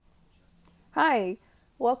Hi,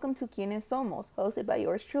 welcome to Quienes Somos, hosted by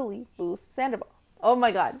yours truly, Luz Sandoval. Oh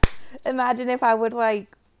my god. Imagine if I would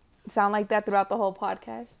sound like that throughout the whole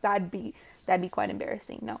podcast. That'd be quite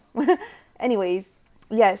embarrassing. No. Anyways,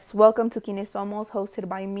 yes, welcome to Quienes Somos, hosted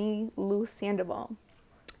by me, Luz Sandoval.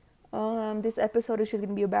 This episode is just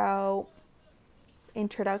gonna be about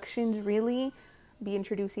introductions, really. Be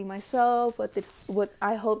introducing myself, what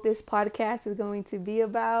I hope this podcast is going to be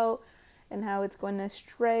about, and how it's going to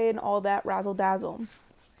stray and all that razzle dazzle.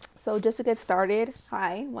 So just to get started,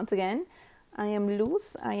 hi, once again. I am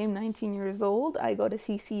Luz. I am 19 years old. I go to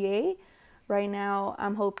CCA. Right now,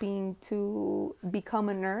 I'm hoping to become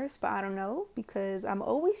a nurse, but I don't know because I'm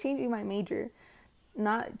always changing my major.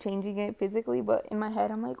 Not changing it physically, but in my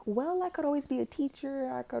head, I'm like, well, I could always be a teacher.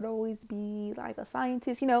 I could always be like a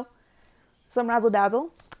scientist, some razzle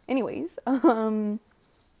dazzle. Anyways,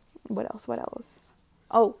 what else? What else?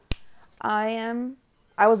 Oh, I am.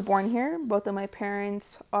 I was born here. Both of my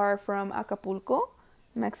parents are from Acapulco,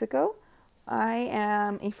 Mexico. I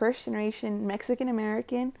am a first generation Mexican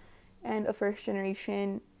American and a first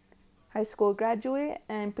generation high school graduate,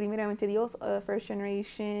 and primeramente Dios, a first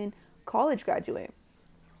generation college graduate.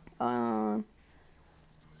 Um,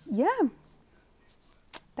 yeah,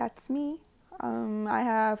 that's me. I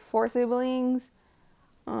have four siblings.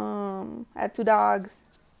 I have two dogs.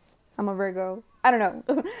 I'm a Virgo. I don't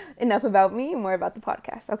know. Enough about me, more about the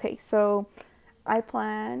podcast. Okay, so I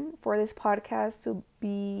plan for this podcast to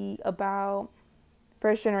be about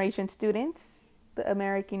first generation students, the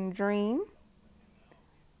American dream.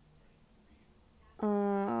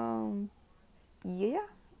 Um, yeah,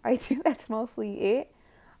 I think that's mostly it.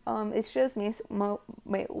 It's just well,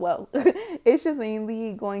 it's just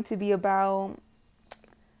mainly going to be about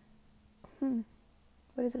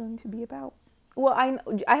what is it going to be about? Well,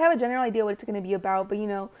 I have a general idea what it's going to be about, but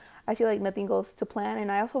I feel like nothing goes to plan,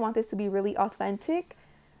 and I also want this to be really authentic.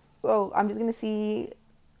 So I'm just gonna see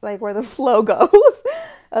like where the flow goes.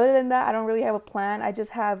 Other than that, I don't really have a plan. I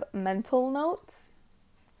just have mental notes.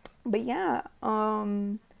 But yeah,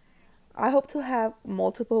 I hope to have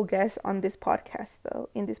multiple guests on this podcast though.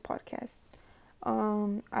 In this podcast,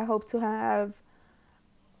 I hope to have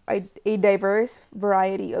a diverse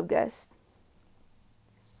variety of guests.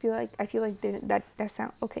 I feel like that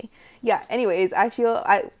sound okay. Yeah. Anyways, I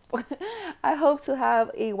hope to have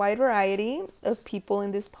a wide variety of people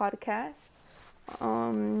in this podcast.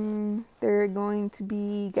 There are going to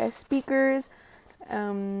be guest speakers.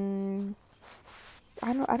 Um,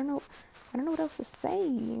 I don't know what else to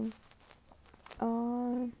say.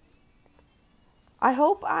 Um, I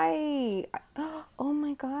hope I. Oh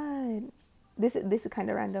my god, this is kind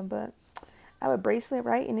of random, but I have a bracelet,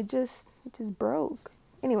 right, and it just broke.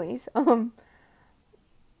 Anyways,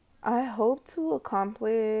 I hope to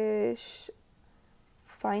accomplish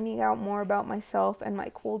finding out more about myself and my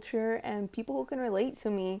culture and people who can relate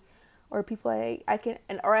to me, or people I can,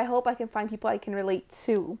 or I hope I can find people I can relate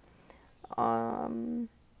to. Um,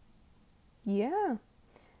 yeah,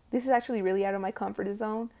 this is actually really out of my comfort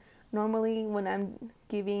zone. Normally, when I'm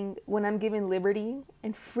given liberty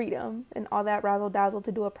and freedom and all that razzle dazzle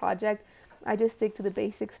to do a project, I just stick to the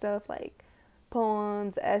basic stuff like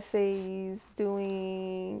poems, essays,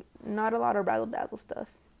 doing not a lot of razzle dazzle stuff.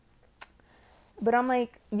 But I'm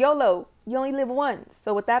like, YOLO, you only live once.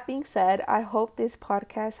 So with that being said, I hope this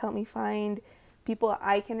podcast helped me find people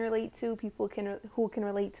I can relate to, who can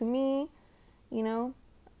relate to me, you know.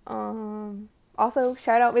 Also,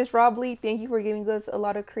 shout out Miss Robley. Thank you for giving us a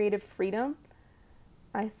lot of creative freedom.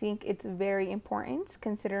 I think it's very important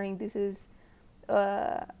considering this is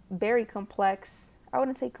a very complex, I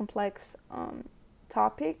wouldn't say complex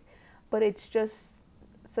topic, but it's just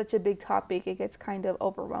such a big topic, it gets kind of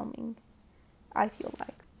overwhelming, I feel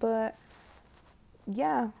like. But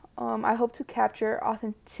yeah, I hope to capture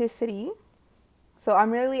authenticity. So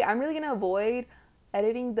I'm really gonna avoid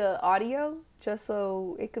editing the audio just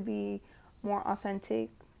so it could be more authentic.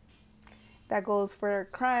 That goes for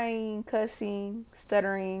crying, cussing,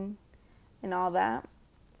 stuttering, and all that.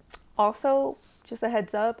 Also, just a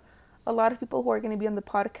heads up, a lot of people who are going to be on the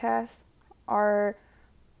podcast are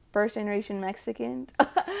first generation Mexicans.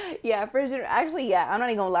 Yeah, actually, yeah, I'm not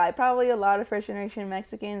even gonna lie. Probably a lot of first generation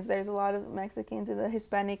Mexicans. There's a lot of Mexicans in the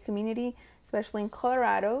Hispanic community, especially in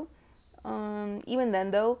Colorado. Even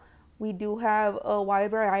then, though, we do have a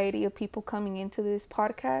wide variety of people coming into this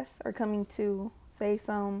podcast or coming to say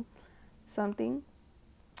something.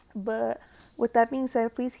 But with that being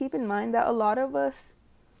said, please keep in mind that a lot of us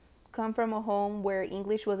come from a home where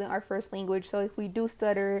English wasn't our first language. So if we do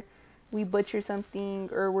stutter, we butcher something,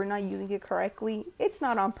 or we're not using it correctly, it's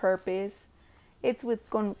not on purpose. it's with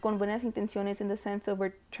con buenas intenciones, in the sense of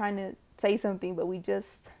we're trying to say something, but we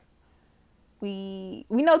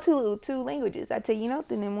know two languages. I'd say,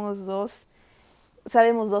 sabemos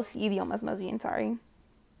dos idiomas más bien, sorry.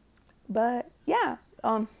 But yeah,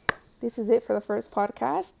 this is it for the first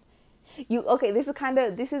podcast.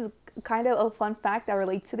 This is kind of a fun fact that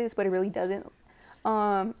relates to this, but it really doesn't.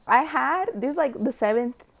 This is like the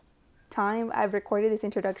 7th time I've recorded this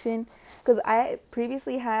introduction, because I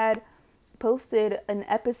previously had posted an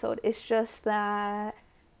episode. It's just that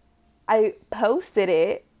I posted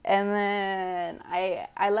it, and then I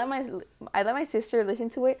let my sister listen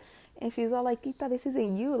to it, and she's all like, "Tita, this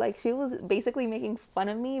isn't you." Like, she was basically making fun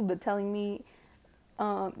of me, but telling me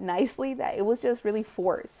nicely that it was just really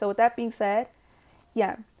forced. So with that being said,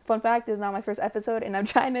 yeah, fun fact, this is not my first episode, and I'm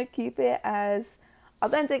trying to keep it as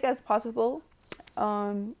authentic as possible.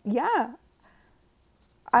 Yeah,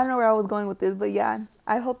 I don't know where I was going with this, but yeah,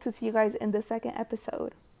 I hope to see you guys in the second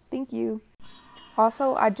episode. Thank you.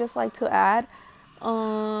 Also, I'd just like to add,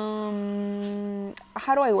 how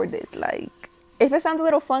do I word this? Like, if it sounds a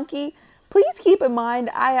little funky, please keep in mind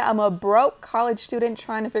I am a broke college student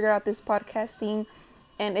trying to figure out this podcasting,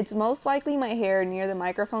 and it's most likely my hair near the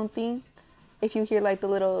microphone thing, if you hear like the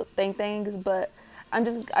little things, but I'm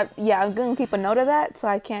gonna keep a note of that, so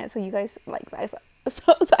you guys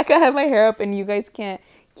so I can have my hair up and you guys can't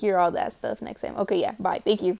hear all that stuff next time. Okay, yeah, bye. Thank you.